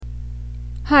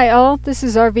Hi all, this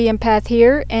is RV Empath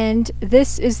here, and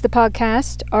this is the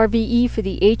podcast RVE for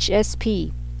the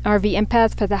HSP, RV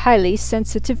Empath for the highly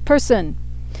sensitive person.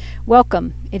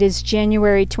 Welcome. It is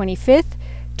January 25th,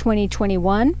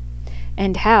 2021,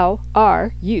 and how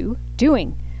are you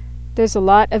doing? There's a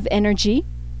lot of energy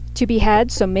to be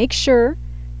had, so make sure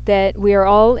that we are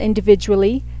all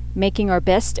individually making our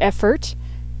best effort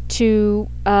to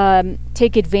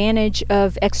take advantage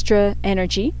of extra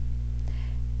energy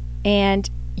and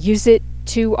use it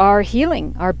to our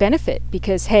healing, our benefit.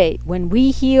 Because, hey, when we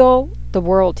heal, the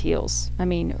world heals. I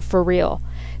mean, for real.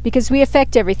 Because we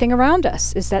affect everything around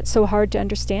us. Is that so hard to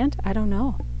understand? I don't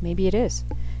know. Maybe it is.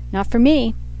 Not for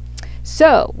me.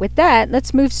 So, with that,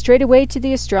 let's move straight away to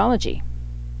the astrology.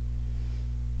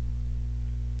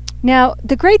 Now,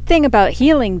 the great thing about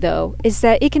healing, though, is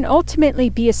that it can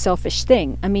ultimately be a selfish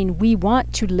thing. I mean, we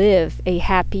want to live a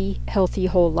happy, healthy,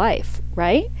 whole life,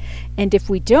 right? And if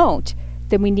we don't,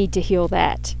 then we need to heal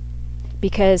that.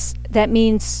 Because that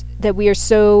means that we are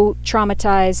so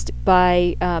traumatized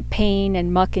by pain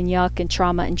and muck and yuck and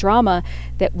trauma and drama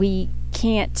that we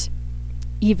can't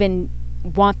even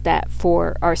want that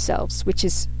for ourselves, which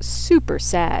is super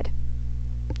sad.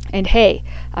 And hey,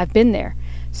 I've been there,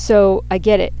 so I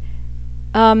get it.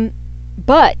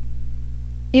 But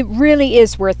it really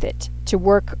is worth it to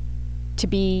work to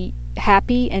be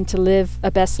happy and to live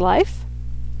a best life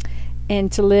and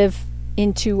to live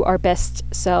into our best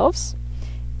selves.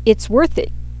 It's worth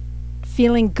it.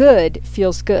 Feeling good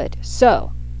feels good.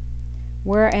 So,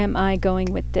 where am I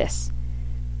going with this?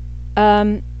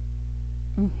 Oh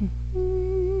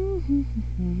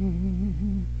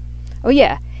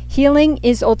yeah, healing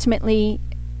is ultimately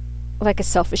like a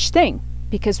selfish thing,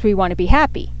 because we want to be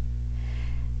happy.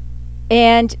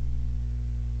 And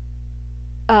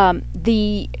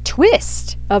the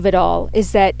twist of it all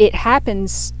is that it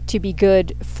happens to be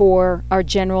good for our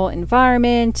general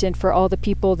environment and for all the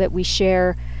people that we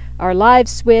share our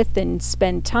lives with and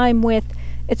spend time with.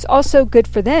 It's also good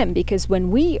for them, because when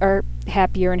we are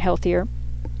happier and healthier,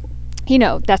 you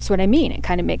know, that's what I mean. It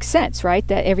kind of makes sense, right?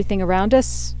 That everything around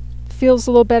us feels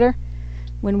a little better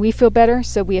when we feel better,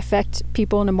 so we affect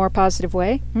people in a more positive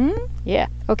way. Yeah,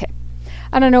 okay.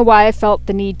 I don't know why I felt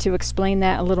the need to explain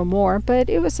that a little more, but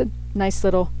it was a nice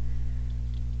little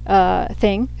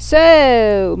thing.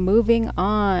 So, moving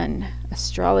on.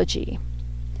 Astrology.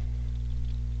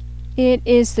 It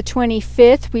is the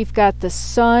 25th. We've got the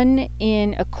Sun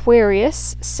in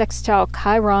Aquarius, sextile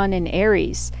Chiron in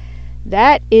Aries.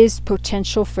 That is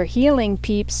potential for healing,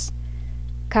 peeps.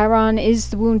 Chiron is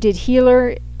the wounded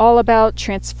healer, all about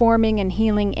transforming and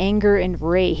healing anger and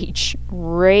rage.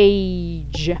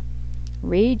 Rage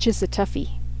is a toughie.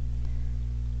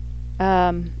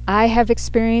 I have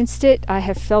experienced it. I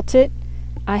have felt it.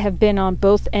 I have been on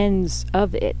both ends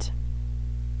of it.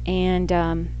 And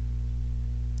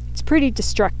it's pretty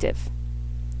destructive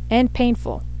and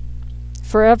painful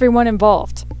for everyone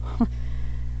involved.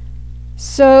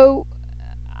 So,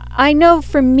 I know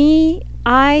for me,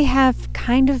 I have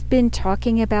kind of been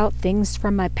talking about things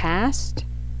from my past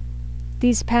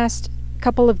these past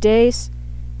couple of days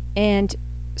and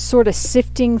sort of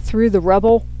sifting through the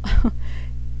rubble.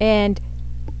 And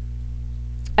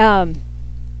I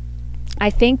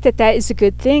think that is a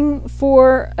good thing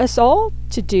for us all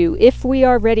to do if we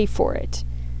are ready for it.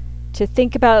 To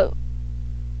think about,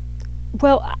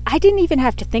 well, I didn't even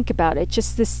have to think about it,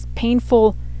 just this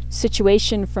painful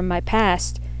situation from my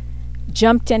past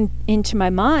jumped into my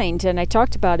mind, and I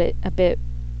talked about it a bit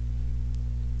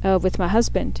with my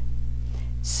husband.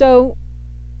 So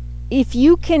if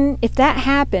that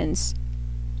happens,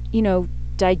 you know,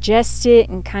 digest it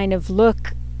and kind of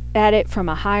look at it from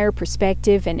a higher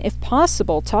perspective, and if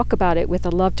possible, talk about it with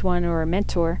a loved one or a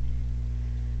mentor.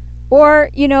 Or,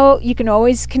 you know, you can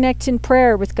always connect in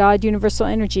prayer with God, universal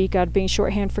energy, God being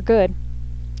shorthand for good,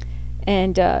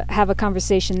 and have a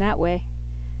conversation that way.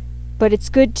 But it's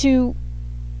good to,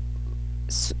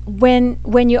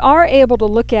 when you are able to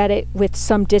look at it with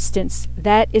some distance,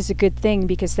 that is a good thing,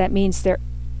 because that means there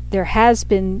has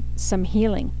been some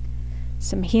healing.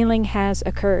 Some healing has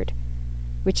occurred,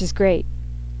 which is great.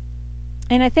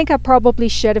 And I think I probably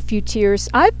shed a few tears.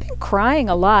 I've been crying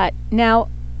a lot. Now,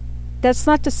 that's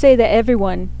not to say that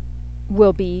everyone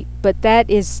will be, but that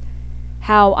is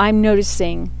how I'm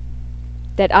noticing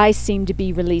that I seem to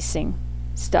be releasing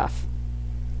stuff.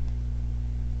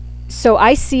 So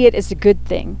I see it as a good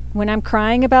thing. When I'm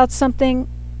crying about something,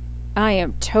 I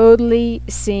am totally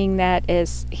seeing that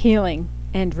as healing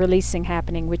and releasing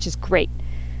happening, which is great.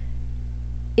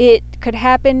 It could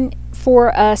happen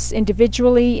for us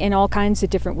individually in all kinds of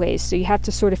different ways, so you have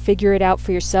to sort of figure it out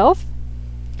for yourself.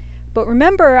 But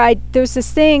remember, there's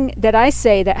this thing that I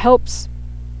say that helps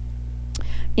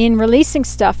in releasing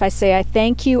stuff. I say, I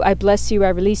thank you, I bless you, I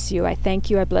release you. I thank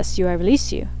you, I bless you, I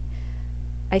release you.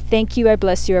 I thank you, I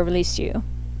bless you, I release you.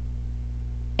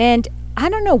 And I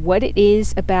don't know what it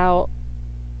is about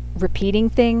repeating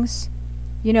things.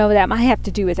 That might have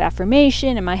to do with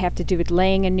affirmation. It might have to do with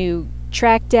laying a new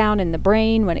track down in the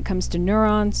brain when it comes to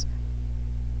neurons.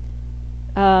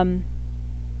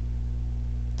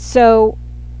 So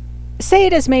say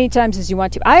it as many times as you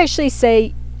want to. I actually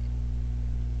say,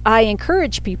 I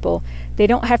encourage people, they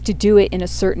don't have to do it in a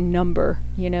certain number,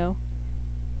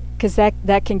 because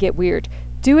that can get weird.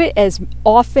 Do it as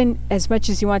often, as much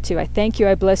as you want to. I thank you,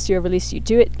 I bless you, I release you.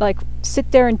 Do it,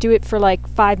 sit there and do it for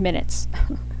 5 minutes.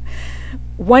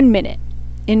 1 minute.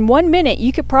 In 1 minute,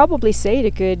 you could probably say it a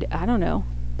good,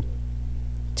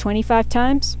 25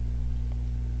 times.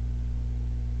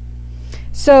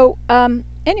 So,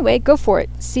 anyway, go for it.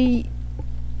 See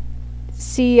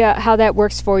how that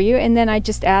works for you. And then I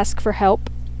just ask for help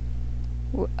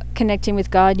connecting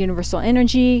with God, universal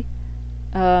energy,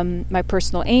 my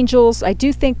personal angels. I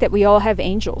do think that we all have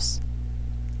angels.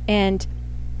 And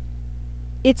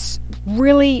it's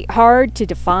really hard to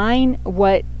define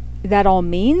what that all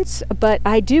means, but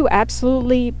I do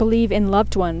absolutely believe in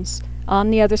loved ones on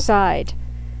the other side,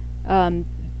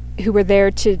 who were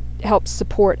there to help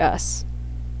support us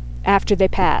after they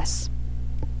pass.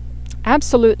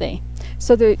 Absolutely.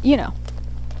 So that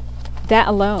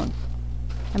alone,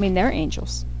 they're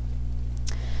angels.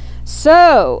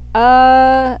 So,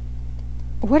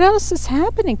 what else is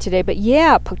happening today? But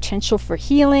yeah, potential for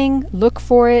healing. Look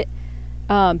for it.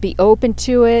 Be open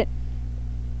to it.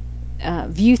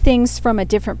 View things from a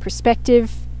different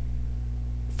perspective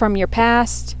from your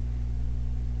past.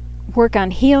 Work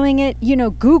on healing it.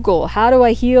 Google, how do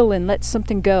I heal and let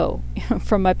something go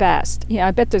from my past? Yeah,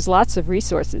 I bet there's lots of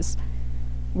resources.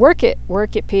 Work it,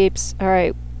 peeps. All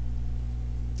right.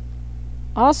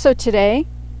 Also today,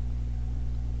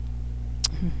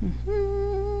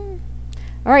 all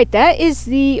right, that is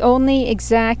the only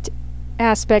exact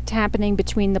aspect happening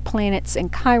between the planets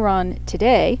and Chiron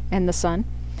today and the sun.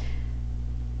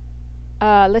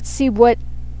 Let's see what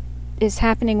is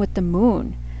happening with the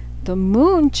moon. The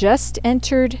moon just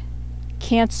entered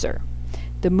Cancer.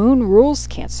 The moon rules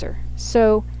Cancer.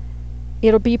 So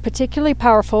it'll be particularly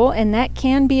powerful, and that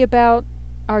can be about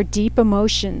our deep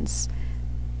emotions.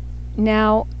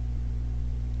 Now,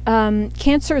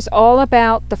 Cancer is all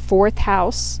about the 4th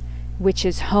house, which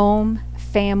is home,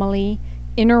 family,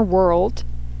 inner world,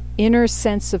 inner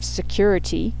sense of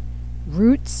security,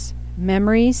 roots,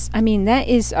 memories. That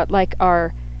is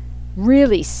our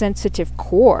really sensitive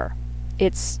core.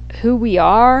 It's who we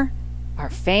are, our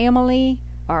family,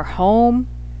 our home.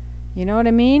 You know what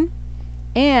I mean?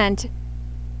 And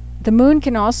the moon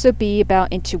can also be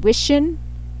about intuition,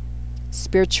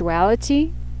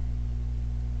 spirituality,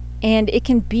 and it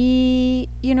can be,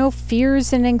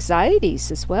 fears and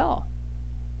anxieties as well.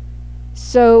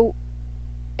 So,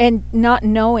 and not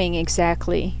knowing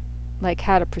exactly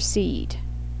how to proceed.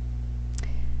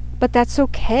 But that's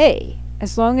okay,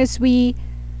 as long as we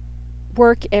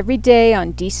work every day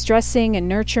on de-stressing and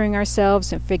nurturing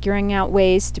ourselves and figuring out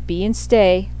ways to be and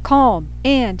stay calm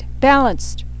and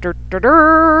balanced.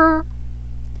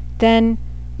 Then,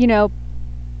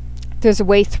 there's a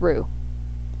way through.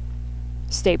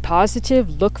 Stay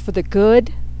positive, look for the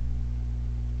good,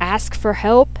 ask for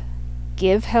help,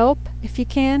 give help if you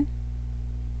can,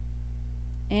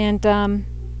 and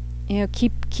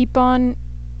keep on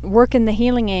working the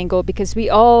healing angle, because we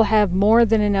all have more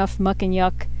than enough muck and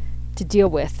yuck to deal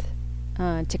with,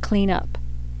 to clean up.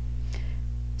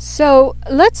 So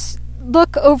let's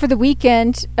look over the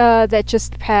weekend that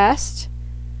just passed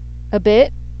a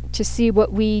bit to see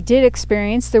what we did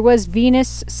experience. There was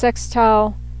Venus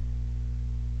sextile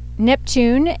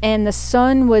Neptune, and the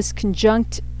sun was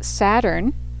conjunct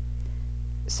Saturn.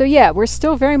 So yeah, we're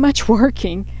still very much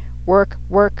working. Work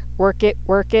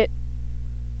it.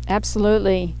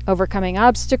 Absolutely. Overcoming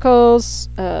obstacles,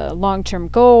 long-term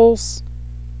goals,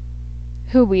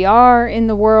 who we are in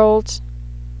the world.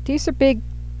 These are big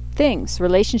things.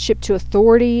 Relationship to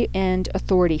authority and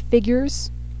authority figures,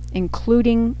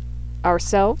 including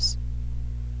ourselves.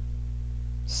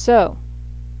 So,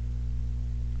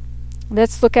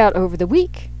 let's look out over the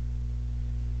week.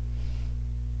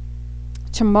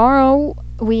 Tomorrow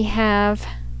we have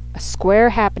a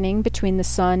square happening between the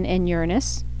Sun and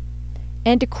Uranus,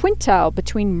 and a quintile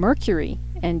between Mercury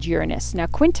and Uranus. Now,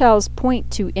 quintiles point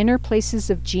to inner places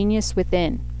of genius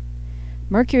within.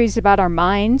 Mercury is about our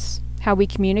minds, how we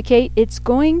communicate. It's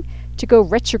going to go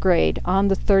retrograde on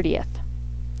the 30th.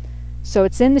 So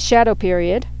it's in the shadow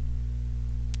period,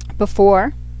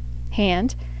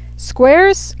 beforehand.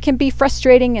 Squares can be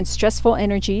frustrating and stressful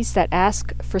energies that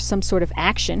ask for some sort of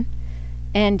action.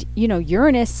 And,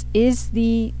 Uranus is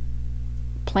the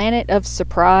planet of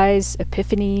surprise,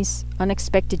 epiphanies,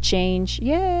 unexpected change.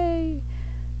 Yay!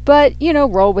 But,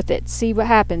 roll with it. See what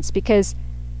happens, because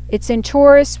it's in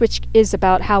Taurus, which is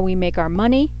about how we make our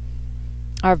money,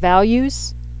 our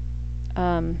values,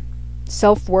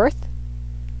 self-worth.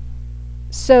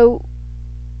 So,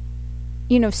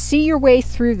 see your way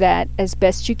through that as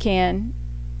best you can.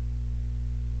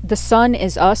 The sun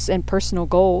is us and personal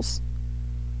goals,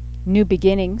 new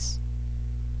beginnings.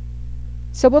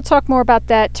 So we'll talk more about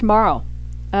that tomorrow.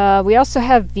 We also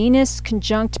have Venus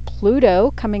conjunct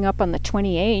Pluto coming up on the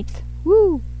 28th.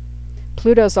 Woo!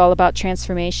 Pluto's all about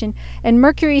transformation. And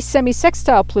Mercury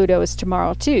semi-sextile Pluto is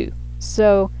tomorrow too.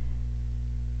 So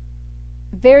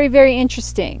very, very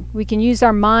interesting. We can use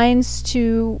our minds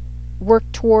to work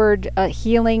toward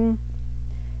healing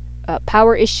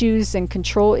power issues and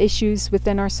control issues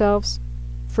within ourselves.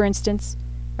 For instance,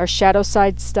 our shadow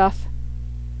side stuff.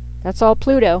 That's all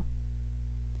Pluto.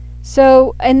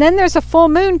 So, and then there's a full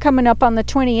moon coming up on the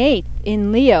 28th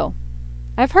in Leo.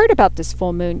 I've heard about this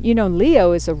full moon.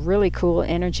 Leo is a really cool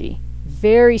energy.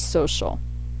 Very social.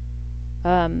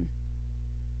 So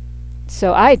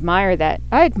I admire that.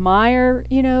 I admire,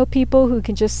 people who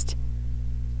can just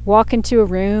walk into a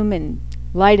room and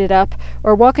light it up,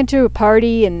 or walk into a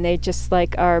party and they just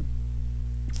are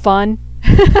fun.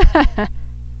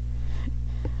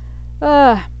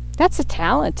 That's a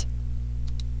talent.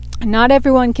 Not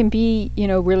everyone can be,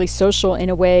 really social in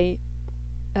a way,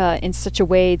 in such a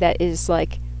way that is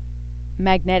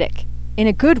magnetic, in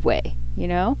a good way,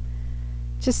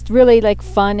 just really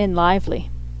fun and lively.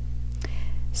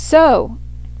 So,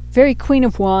 very Queen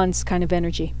of Wands kind of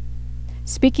energy.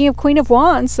 Speaking of Queen of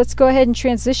Wands, let's go ahead and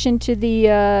transition to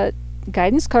the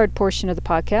guidance card portion of the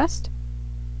podcast.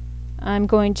 I'm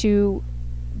going to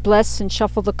bless and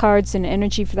shuffle the cards in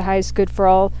energy for the highest good for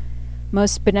all,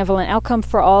 most benevolent outcome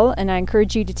for all, and I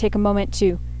encourage you to take a moment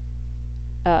to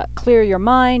clear your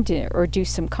mind or do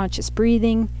some conscious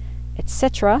breathing,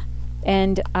 etc.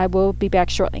 And I will be back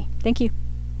shortly. Thank you.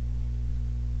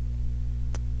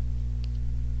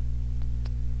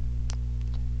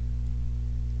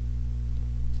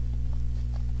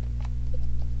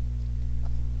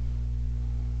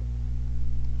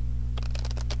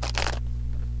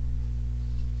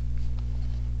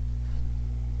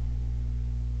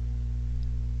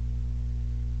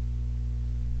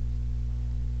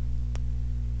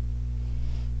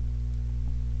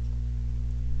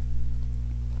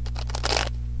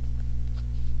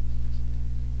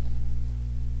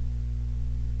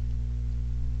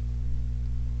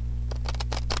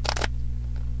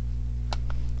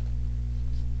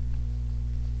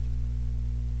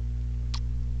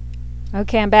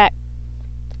 Okay, I'm back.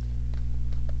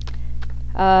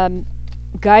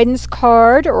 Guidance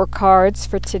card or cards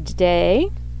for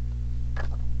today.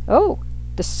 Oh,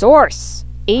 the source.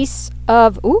 Ace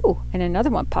of... Ooh, and another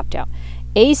one popped out.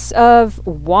 Ace of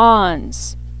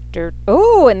Wands.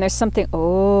 Oh, and there's something...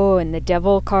 Oh, and the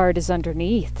Devil card is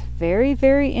underneath. Very,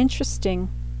 very interesting.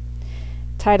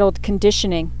 Titled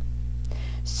Conditioning.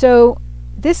 So,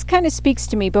 this kind of speaks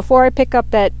to me. Before I pick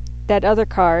up that other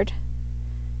card...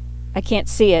 I can't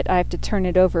see it. I have to turn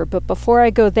it over. But before I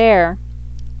go there,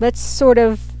 let's sort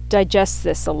of digest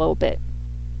this a little bit.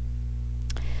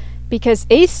 Because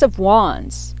Ace of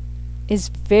Wands is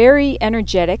very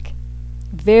energetic,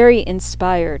 very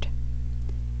inspired.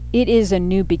 It is a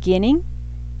new beginning.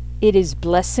 It is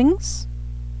blessings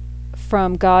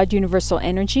from God, universal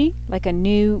energy,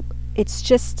 it's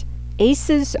just,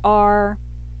 aces are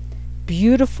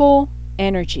beautiful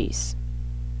energies.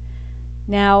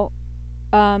 Now,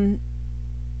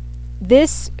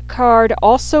 this card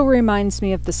also reminds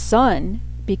me of the sun,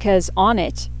 because on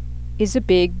it is a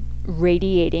big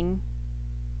radiating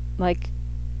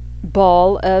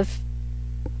ball of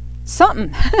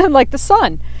something like the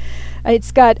sun.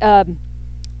 It's got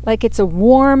it's a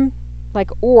warm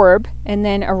orb, and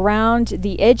then around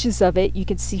the edges of it you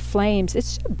can see flames.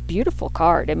 It's a beautiful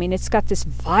card. I mean, it's got this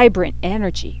vibrant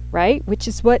energy, right? Which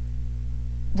is what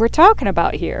we're talking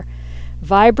about here.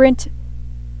 Vibrant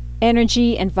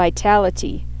energy and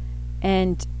vitality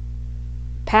and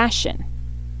passion,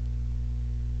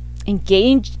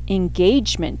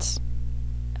 engagement,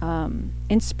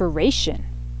 inspiration,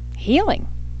 healing.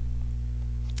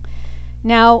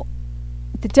 Now,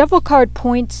 the Devil card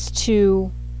points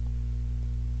to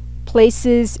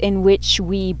places in which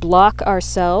we block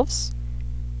ourselves,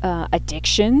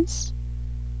 addictions,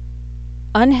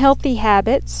 unhealthy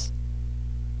habits,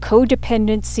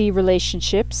 codependency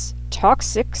relationships,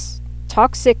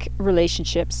 toxic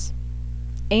relationships,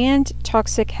 and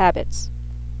toxic habits.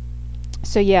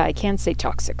 So yeah, I can say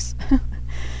toxics.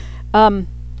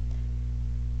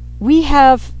 We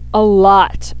have a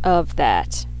lot of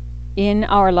that in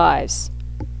our lives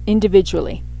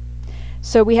individually.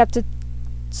 So we have to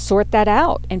sort that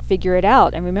out and figure it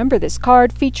out. And remember, this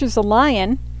card features a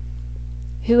lion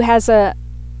who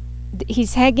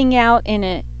he's hanging out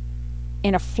in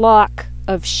a flock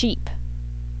of sheep.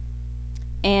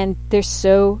 And they're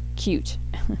so cute.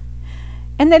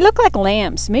 And they look like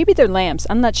lambs. Maybe they're lambs,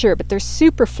 I'm not sure, but they're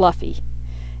super fluffy.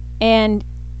 And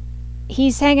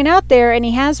he's hanging out there, and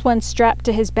he has one strapped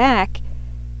to his back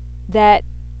that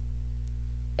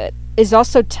is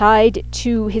also tied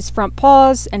to his front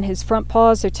paws, and his front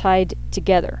paws are tied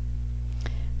together.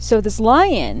 So this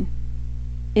lion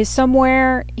is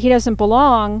somewhere he doesn't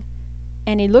belong,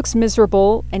 and he looks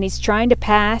miserable, and he's trying to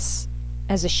pass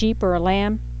as a sheep or a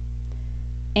lamb,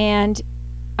 and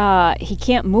he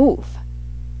can't move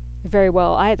very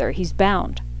well either. He's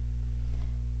bound.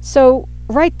 So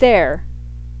right there,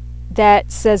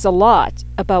 that says a lot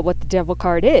about what the Devil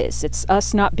card is. It's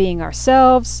us not being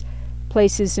ourselves,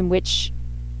 places in which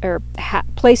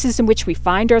we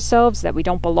find ourselves that we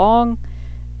don't belong,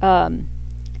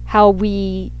 how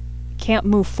we can't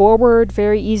move forward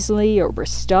very easily, or we're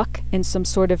stuck in some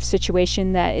sort of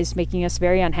situation that is making us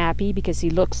very unhappy because he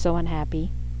looks so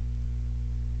unhappy.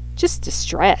 Just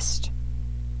distressed.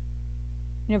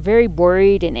 Very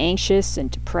worried and anxious and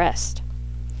depressed.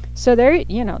 So there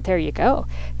you go.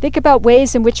 Think about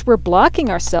ways in which we're blocking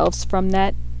ourselves from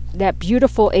that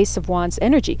beautiful Ace of Wands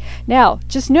energy. Now,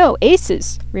 just know,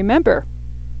 aces, remember,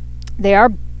 they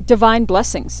are divine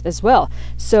blessings as well.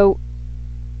 So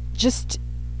just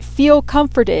feel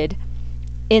comforted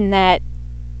in that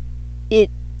it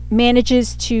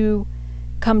manages to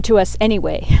come to us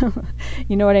anyway.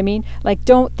 You know what I mean? Like,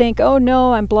 don't think, oh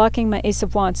no, I'm blocking my Ace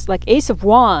of Wands. Like, Ace of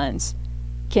Wands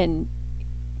can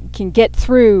get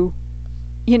through,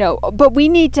 but we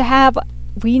need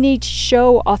to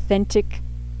show authentic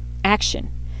action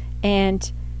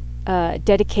and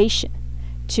dedication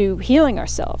to healing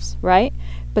ourselves, right?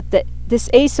 But this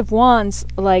Ace of Wands,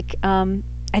 like,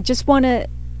 I just want to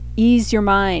ease your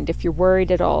mind if you're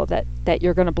worried at all that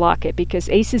you're going to block it, because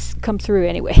aces come through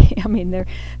anyway. I mean,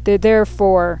 they're there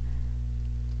for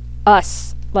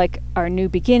us, like our new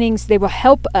beginnings. They will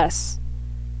help us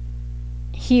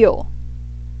heal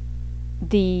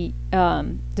the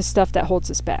stuff that holds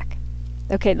us back.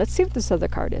 Okay, let's see what this other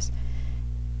card is.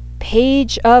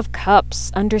 Page of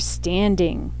Cups,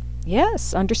 understanding.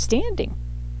 Yes, understanding.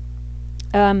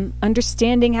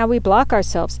 Understanding how we block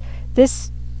ourselves.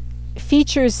 This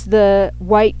features the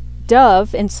white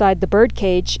dove inside the bird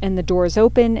cage, and the door is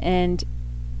open, and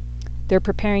they're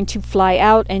preparing to fly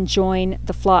out and join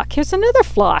the flock. Here's another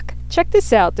flock. Check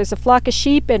this out. There's a flock of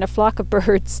sheep and a flock of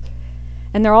birds,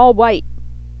 and they're all white.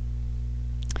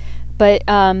 But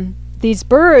these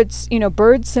birds,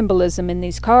 bird symbolism in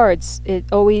these cards, it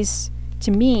always,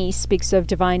 to me, speaks of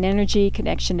divine energy,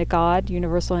 connection to God,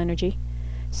 universal energy.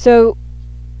 So,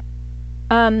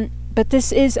 but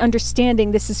this is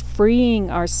understanding. This is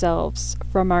freeing ourselves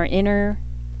from our inner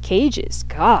cages.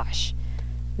 Gosh,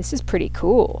 this is pretty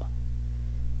cool.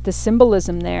 The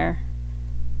symbolism there,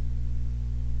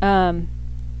 in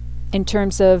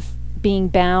terms of being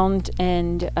bound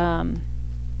and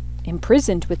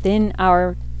imprisoned within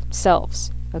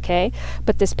ourselves. Okay,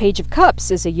 but this Page of Cups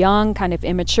is a young, kind of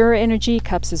immature energy.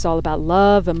 Cups is all about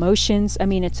love, emotions. I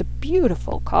mean, it's a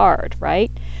beautiful card, right?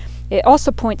 It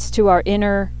also points to our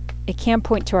inner. It can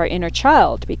point to our inner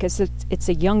child, because it's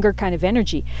a younger kind of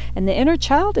energy. And the inner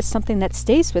child is something that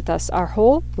stays with us our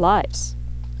whole lives.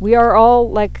 We are all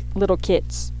like little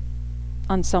kids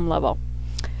on some level.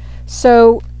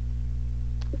 So,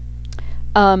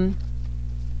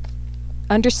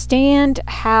 understand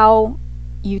how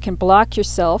you can block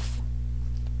yourself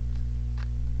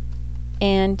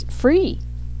and free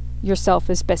yourself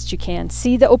as best you can.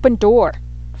 See the open door.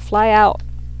 Fly out.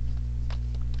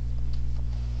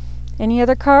 Any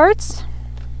other cards?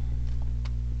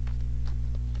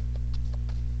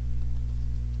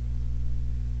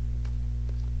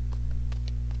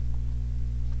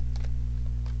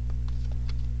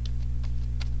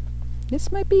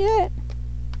 This might be it.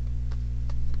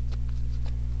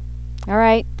 All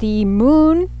right, the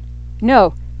moon,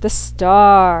 no, the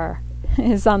star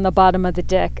is on the bottom of the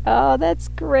deck. Oh, that's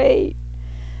great.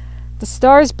 The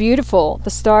star is beautiful. The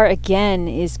star, again,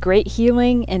 is great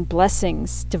healing and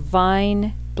blessings,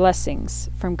 divine blessings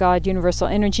from God, universal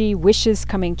energy, wishes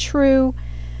coming true.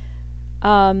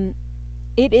 It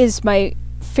is my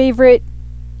favorite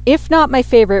if not my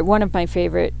favorite, one of my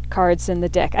favorite cards in the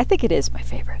deck. I think it is my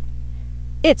favorite.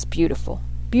 It's beautiful.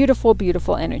 Beautiful,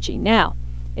 beautiful energy. Now,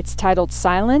 it's titled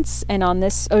Silence, and on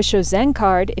this Osho Zen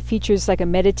card, it features like a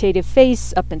meditative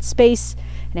face up in space,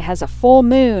 and it has a full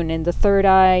moon in the third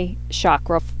eye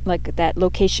chakra, like that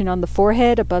location on the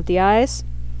forehead above the eyes.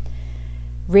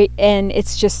 And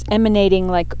it's just emanating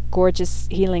like gorgeous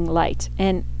healing light.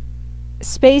 And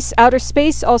space, outer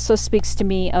space, also speaks to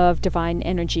me of divine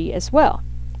energy as well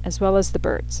as the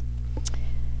birds.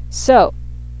 So,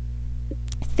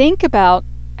 think about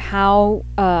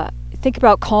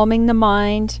calming the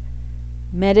mind,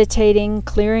 meditating,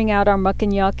 clearing out our muck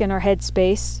and yuck in our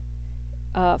headspace.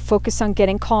 Focus on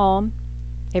getting calm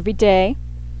every day.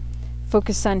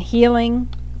 Focus on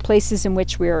healing places in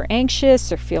which we are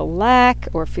anxious or feel lack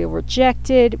or feel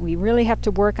rejected. We really have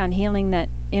to work on healing that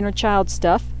inner child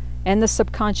stuff and the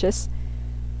subconscious.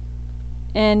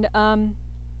 And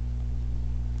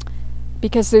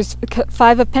because there's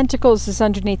 5 of Pentacles is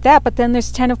underneath that, but then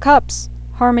there's 10 of Cups,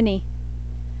 harmony,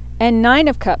 and 9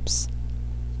 of Cups,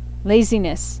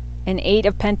 laziness, and 8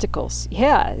 of Pentacles.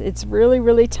 Yeah, it's really,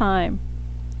 really time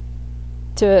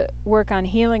to work on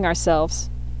healing ourselves.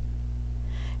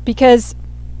 Because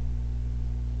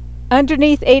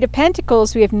underneath 8 of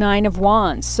Pentacles, we have 9 of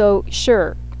Wands. So,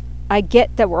 sure, I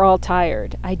get that we're all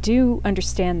tired. I do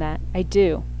understand that. I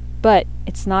do. But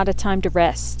it's not a time to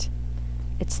rest.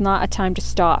 It's not a time to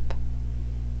stop.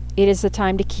 It is a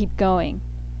time to keep going.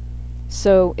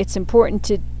 So it's important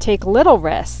to take little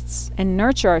rests and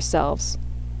nurture ourselves.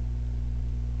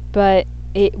 But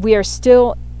we are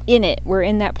still in it. We're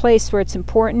in that place where it's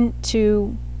important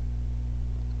to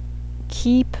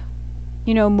keep,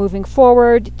 moving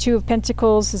forward. 2 of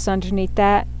Pentacles is underneath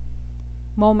that.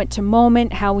 Moment to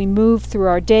moment, how we move through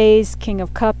our days. King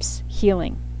of Cups,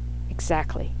 healing.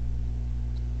 Exactly.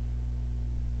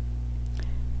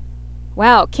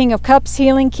 Wow, King of Cups,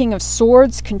 healing, King of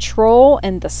Swords, control,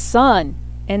 and the Sun.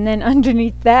 And then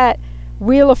underneath that,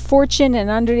 Wheel of Fortune, and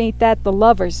underneath that, the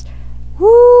Lovers.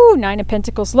 Woo! 9 of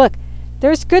Pentacles. Look,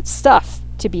 there's good stuff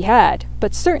to be had,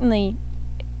 but certainly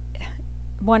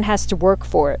one has to work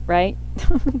for it, right?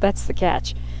 That's the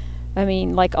catch. I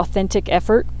mean, like authentic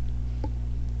effort.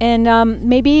 And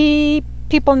maybe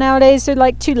people nowadays are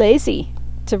like too lazy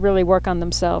to really work on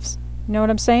themselves. You know what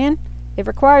I'm saying? It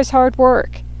requires hard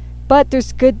work. But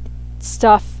there's good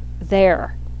stuff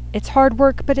there. It's hard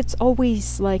work, but it's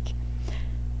always like,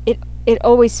 it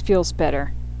always feels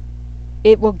better.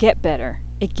 It will get better.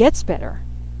 It gets better.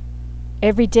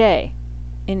 Every day,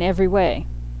 in every way.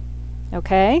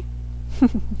 Okay?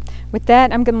 With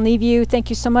that, I'm going to leave you. Thank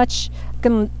you so much.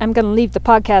 I'm going to leave the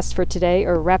podcast for today,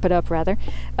 or wrap it up rather.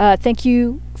 Thank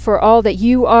you for all that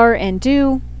you are and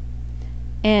do.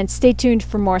 And stay tuned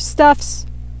for more stuffs.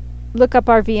 Look up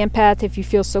RV Empath if you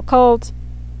feel so called.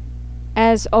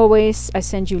 As always, I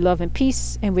send you love and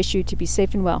peace and wish you to be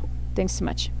safe and well. Thanks so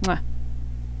much. Mwah.